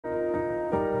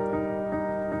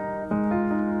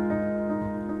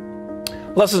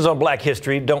Lessons on Black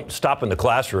history don't stop in the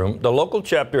classroom. The local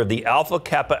chapter of the Alpha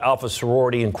Kappa Alpha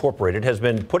Sorority Incorporated has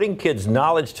been putting kids'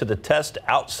 knowledge to the test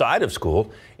outside of school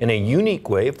in a unique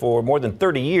way for more than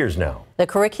 30 years now. The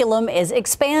curriculum is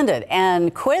expanded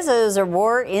and quizzes are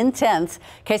more intense.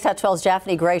 KSAT 12's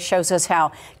Daphne Gray shows us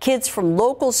how kids from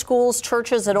local schools,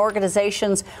 churches, and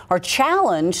organizations are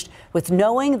challenged with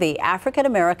knowing the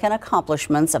African-American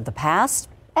accomplishments of the past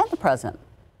and the present.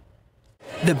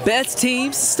 The best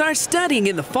teams start studying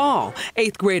in the fall.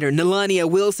 8th grader Nelania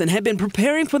Wilson had been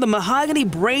preparing for the Mahogany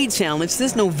Braid Challenge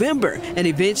since November, an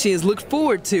event she has looked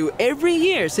forward to every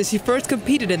year since she first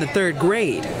competed in the 3rd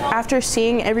grade. After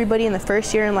seeing everybody in the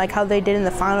first year and like how they did in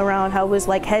the final round, how it was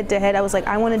like head to head, I was like,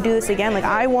 I want to do this again. Like,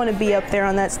 I want to be up there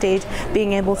on that stage,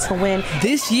 being able to win.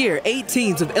 This year, 8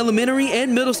 teams of elementary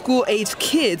and middle school age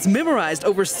kids memorized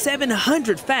over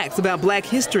 700 facts about Black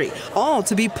history, all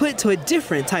to be put to a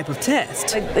different type of test.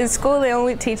 Like, in school, they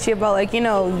only teach you about, like, you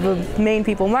know, the main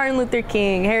people, Martin Luther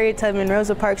King, Harriet Tubman,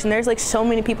 Rosa Parks, and there's like so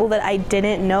many people that I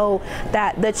didn't know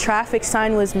that the traffic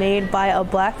sign was made by a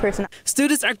Black person.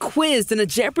 Students are quizzed in a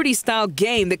Jeopardy-style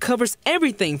game that covers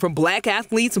everything from Black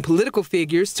athletes and political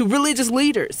figures to religious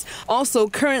leaders. Also,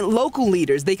 current local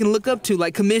leaders they can look up to,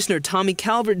 like Commissioner Tommy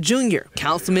Calvert Jr.,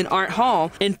 Councilman Art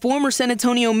Hall, and former San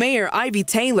Antonio Mayor Ivy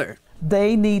Taylor.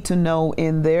 They need to know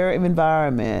in their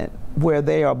environment where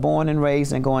they are born and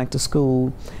raised and going to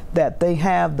school that they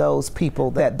have those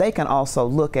people that they can also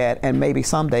look at and maybe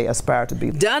someday aspire to be.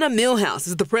 Donna Millhouse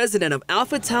is the president of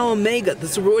Alpha Tau Omega, the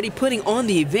sorority putting on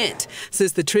the event.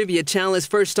 Since the Trivia Challenge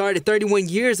first started 31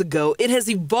 years ago, it has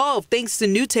evolved thanks to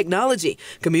new technology,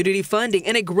 community funding,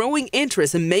 and a growing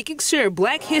interest in making sure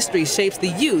Black history shapes the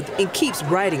youth and keeps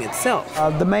writing itself.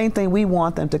 The main thing we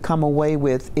want them to come away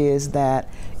with is that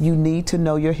you need to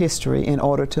know your history in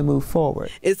order to move forward.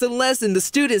 It's a lesson the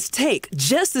students take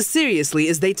just as seriously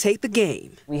as they take the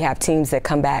game. We have teams that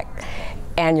come back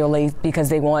annually because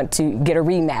they want to get a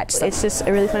rematch. It's just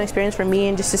a really fun experience for me,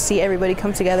 and just to see everybody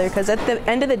come together, because at the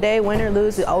end of the day, win or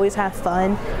lose, we always have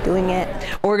fun doing it.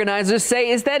 Organizers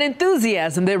say it's that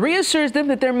enthusiasm that reassures them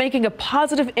that they're making a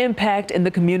positive impact in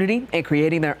the community and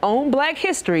creating their own Black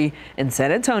history in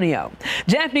San Antonio.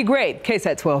 Daphne Gray,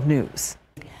 KSAT 12 News.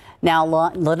 Now,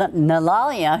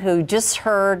 Nalalia, who just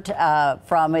heard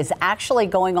from, is actually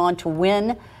going on to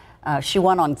win. She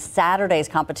won on Saturday's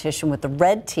competition with the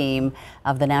red team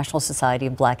of the National Society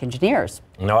of Black Engineers.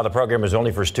 Now, the program is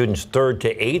only for students 3rd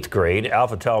to 8th grade.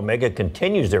 Alpha Tau Omega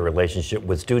continues their relationship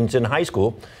with students in high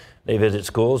school. They visit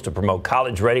schools to promote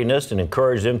college readiness and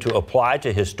encourage them to apply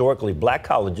to historically Black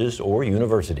colleges or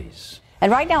universities.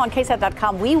 And right now on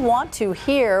KSAT.com, we want to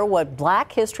hear what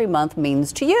Black History Month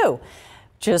means to you.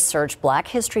 Just search Black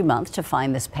History Month to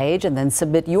find this page and then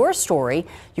submit your story.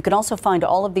 You can also find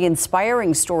all of the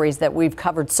inspiring stories that we've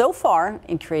covered so far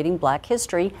in creating Black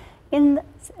history in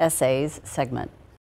Essays segment.